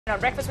On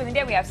Breakfast with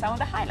India, we have some of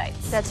the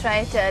highlights. That's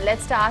right.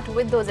 Let's start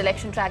with those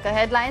election tracker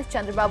headlines.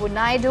 Chandrababu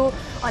Naidu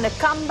on a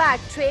comeback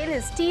trail.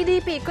 His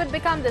TDP could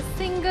become the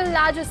single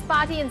largest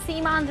party in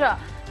Seemandhra.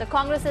 The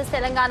Congress's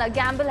Telangana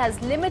gamble has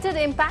limited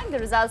impact. The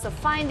results of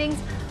findings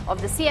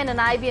of the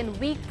CNN-IBN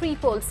week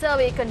pre-poll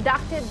survey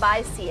conducted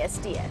by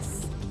CSDS.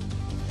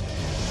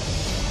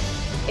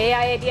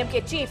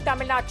 AIADMK Chief,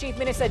 Tamil Nadu Chief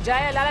Minister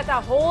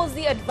Jayalalitha holds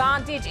the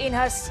advantage in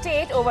her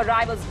state over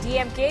rivals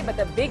DMK, but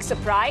the big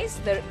surprise,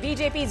 the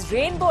BJP's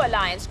Rainbow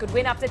Alliance could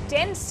win up to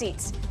 10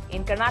 seats.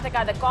 In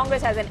Karnataka, the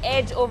Congress has an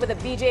edge over the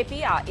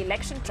BJP, our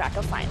election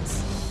tracker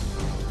finds.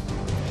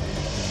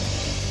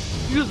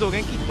 हो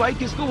गए कि कोई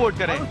किसको vote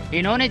करे।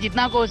 इन्होंने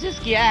जितना कोशिश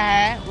किया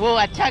है वो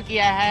अच्छा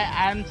किया है।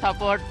 I am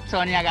support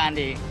Sonia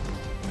Gandhi.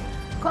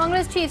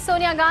 Congress Chief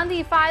Sonia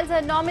Gandhi files her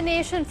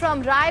nomination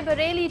from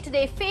Bareli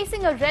today,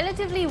 facing a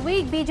relatively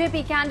weak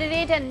BJP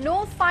candidate and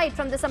no fight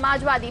from the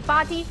Samajwadi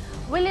Party.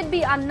 Will it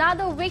be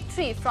another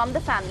victory from the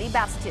family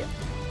bastion?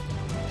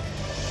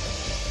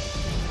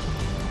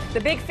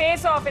 The big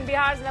face-off in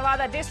Bihar's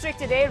Nevada district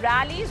today,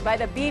 rallies by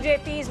the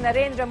BJP's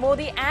Narendra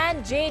Modi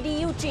and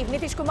JDU Chief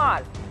Nitish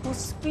Kumar, who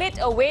split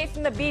away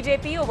from the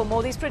BJP over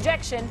Modi's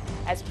projection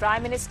as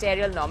prime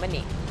ministerial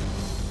nominee.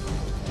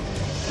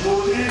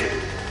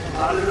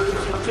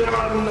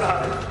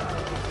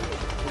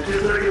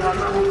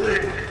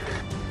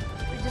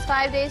 Just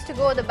 5 days to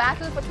go, the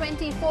battle for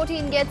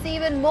 2014 gets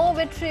even more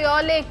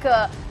vitriolic.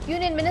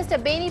 Union Minister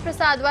Beni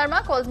Prasad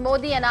Verma calls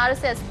Modi an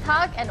RSS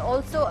thug and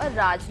also a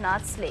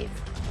Rajnath slave.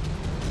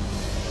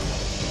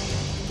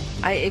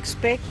 I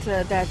expect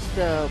that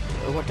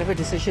whatever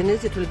decision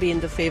is, it will be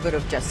in the favor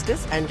of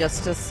justice, and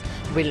justice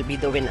will be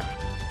the winner.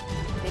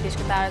 Nitish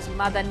Katara's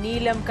mother,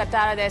 Neelam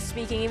Katara, there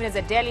speaking even as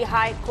the Delhi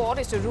High Court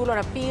is to rule on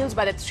appeals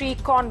by the 3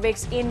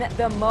 convicts in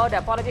the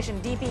murder. Politician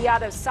DP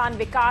Yadav's son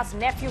Vikas,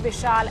 nephew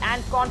Vishal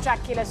and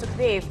contract killer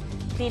Sukhdev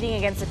pleading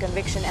against the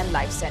conviction and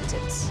life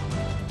sentence.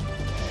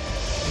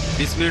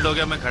 20 minute हो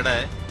गया मैं खड़ा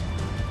है,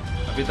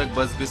 अभी तक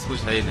बस कुछ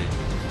है ही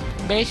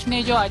नहीं। देश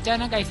ने जो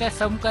अचानक ऐसा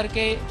सम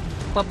करके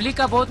पब्लिक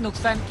का बहुत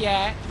नुकसान किया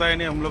है। पता ही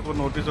नहीं, हम लोग को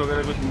नोटिस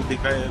वगैरह कुछ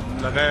दिखाया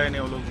लगाया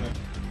नहीं वो लोग ने।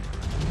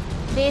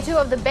 Day 2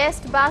 of the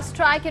best bus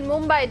strike in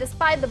Mumbai.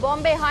 Despite the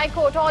Bombay High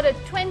Court ordered,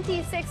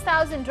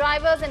 26,000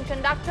 drivers and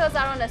conductors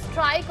are on a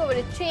strike over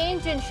a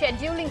change in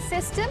scheduling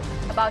system.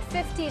 About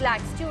 50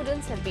 lakh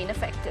students have been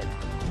affected.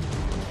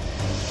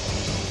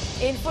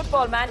 In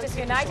football, Manchester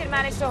United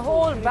managed to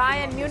hold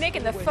Bayern Munich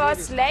in the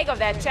first leg of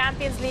their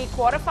Champions League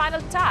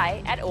quarter-final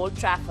tie at Old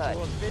Trafford.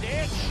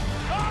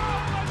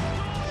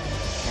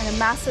 And a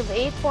massive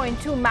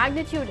 8.2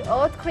 magnitude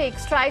earthquake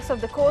strikes off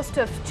the coast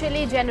of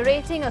Chile,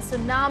 generating a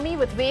tsunami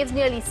with waves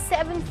nearly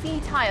 7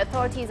 feet high.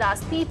 Authorities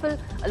asked people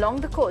along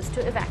the coast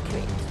to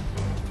evacuate.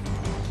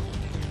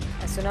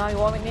 A tsunami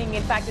warning,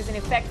 in fact, is in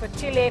effect for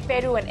Chile,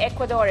 Peru and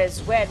Ecuador as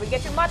well. We'll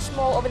get you much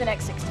more over the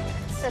next 60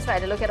 minutes. Let's try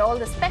to look at all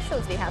the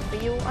specials we have for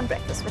you on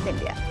Breakfast with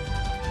India.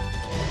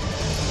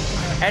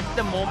 At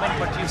the moment,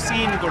 what you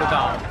see in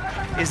Gurgaon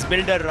is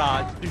Builder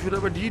Raj. You should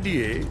have a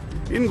DDA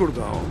in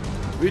Gurgaon,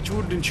 which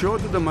would ensure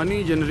that the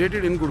money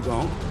generated in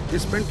Gurgaon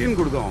is spent in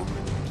Gurgaon.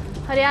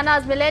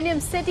 Haryana's Millennium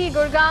City,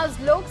 Gurgaon's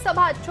Lok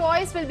Sabha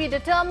choice will be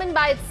determined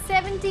by its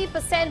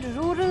 70%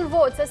 rural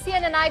votes. A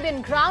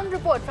CNN-IBN ground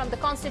report from the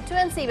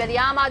constituency where the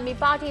Aam Aadmi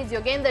Party's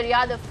Yogendra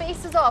Yadav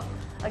faces off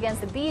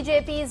against the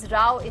BJP's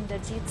Rao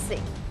Inderjeet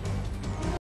Singh.